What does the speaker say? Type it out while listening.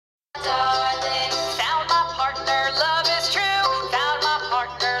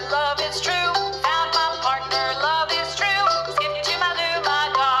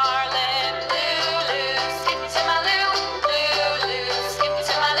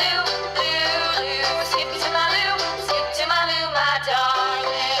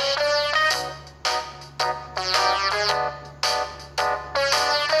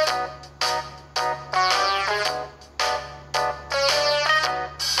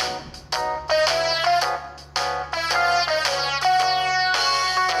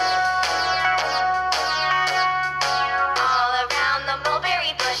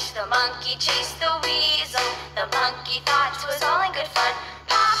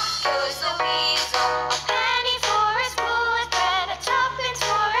goes the weasel. A penny for a spool of thread, a tuppence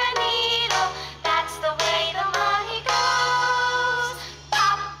for a needle. That's the way the money goes.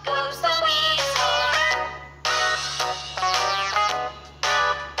 Pop goes the weasel.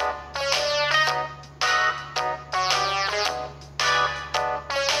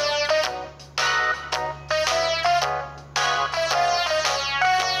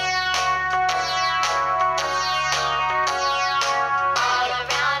 All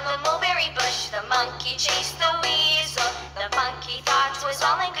around the mulberry bush, the monkey chased the weasel. The monkey thought 'twas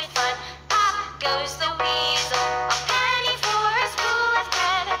all in good fun. Pop goes the weasel.